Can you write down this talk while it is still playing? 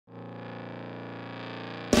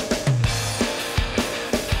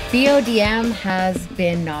BODM has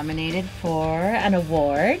been nominated for an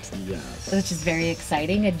award. Yes. Which is very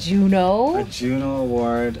exciting, a Juno. A Juno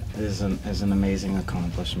Award is an amazing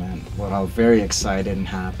accomplishment. We're all very excited and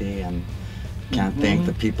happy and can't thank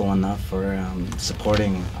the people enough for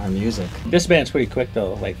supporting our music. This band's pretty quick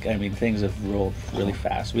though, like, I mean, things have rolled really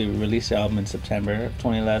fast. We released the album in September of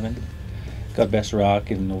 2011, got Best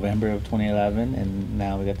Rock in November of 2011, and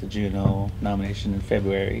now we got the Juno nomination in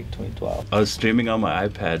February 2012. I was streaming on my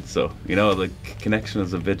iPad, so, you know, the connection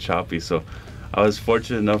was a bit choppy, so I was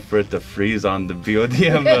fortunate enough for it to freeze on the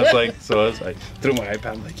BODM. I was like, through my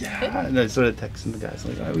iPad, I'm like, yeah, and I started texting the guys,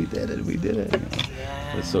 like, oh, we did it. You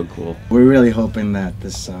know? It's so cool. We're really hoping that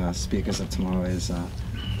this Speakers of Tomorrow is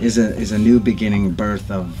a new beginning,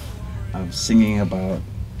 birth of singing about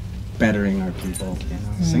bettering our people, you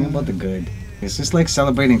know, singing about the good. It's just like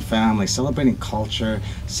celebrating family, celebrating culture,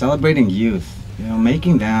 celebrating youth, you know,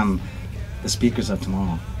 making them the speakers of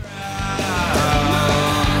tomorrow.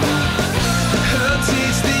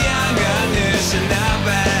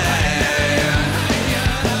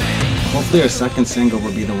 Hopefully our second single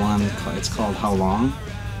will be the one, it's called How Long,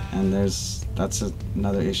 and that's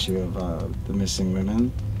another issue of the missing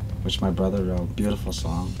women, which my brother wrote. Beautiful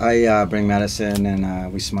song. I bring medicine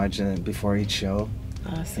and we smudge it before each show.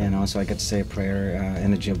 Awesome. You know, so I get to say a prayer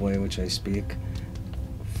in Ojibwe, which I speak.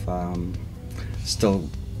 Still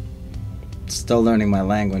learning my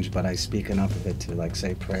language, but I speak enough of it to like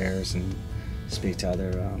say prayers and speak to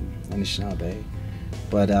other Anishinaabe.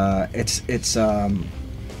 But it's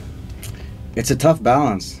a tough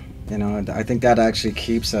balance. You know, I think that actually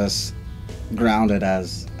keeps us grounded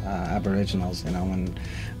as Aboriginals. You know, when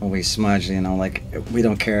we smudge, you know, like, we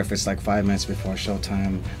don't care if it's like 5 minutes before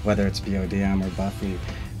showtime, whether it's BODM or Buffy.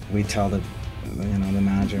 We tell the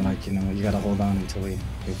manager, like, you know, you got to hold on until we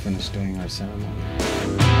finish doing our ceremony.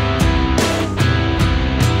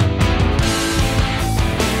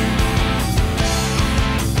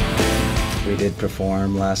 We did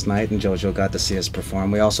perform last night, and JoJo got to see us perform.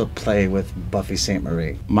 We also play with Buffy St.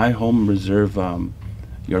 Marie. My home reserve,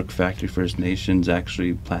 York Factory First Nation's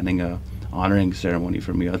actually planning a honoring ceremony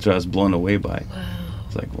for me. That's what I was blown away by. Wow.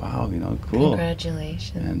 It's like, wow, you know, cool.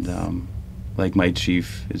 Congratulations. And like, my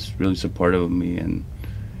chief is really supportive of me, and,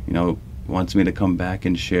 you know, wants me to come back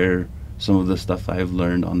and share some of the stuff I've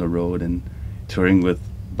learned on the road and touring with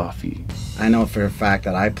Buffy. I know for a fact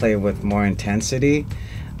that I play with more intensity,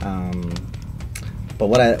 but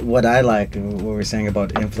what I like, what we were saying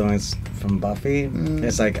about influence from Buffy,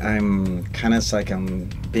 it's like I'm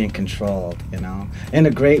being controlled, you know, in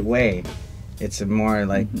a great way. It's more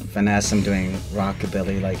like finesse. I'm doing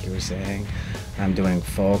rockabilly, like you were saying. I'm doing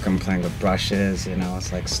folk. I'm playing with brushes, you know.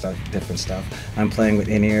 It's like different stuff. I'm playing with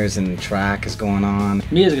in-ears, and track is going on.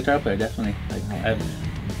 Me as a guitar player, definitely. Like, I've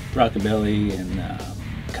rockabilly and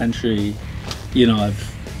country. You know,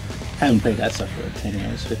 haven't played that stuff for 10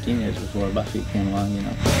 years, 15 years before Buffy came along, you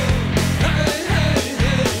know.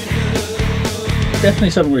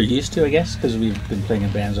 Definitely something we're used to, I guess, because we've been playing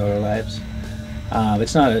in bands all our lives.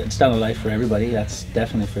 It's not a life for everybody, that's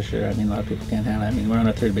definitely for sure. I mean, a lot of people can't handle it. I mean, we're on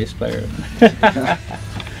a third bass player.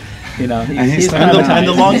 You know, he's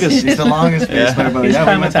the longest. He's the longest bass player, but he's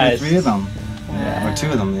yeah, we went through traumatized. 3 of them. Yeah. Or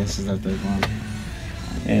 2 of them, this is our 3rd one.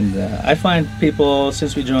 And I find people,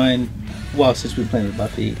 since we've been playing with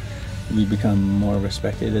Buffy, we've become more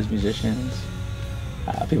respected as musicians.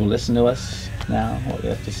 People listen to us now, what we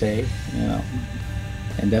have to say, you know.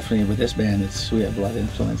 And definitely with this band, we have a lot of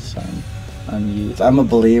influence on youth. I'm a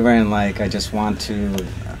believer in, like, I just want to,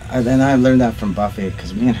 and I learned that from Buffy,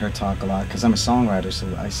 because me and her talk a lot, because I'm a songwriter,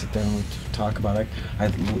 so I sit there and we talk about it. I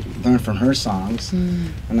learn from her songs,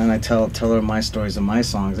 and then I tell her my stories of my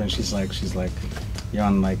songs, and she's like, you're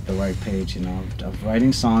on, like, the right page, you know, of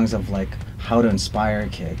writing songs of, like, how to inspire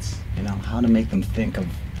kids, you know, how to make them think of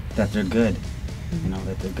that they're good, you know,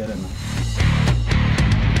 that they're good enough.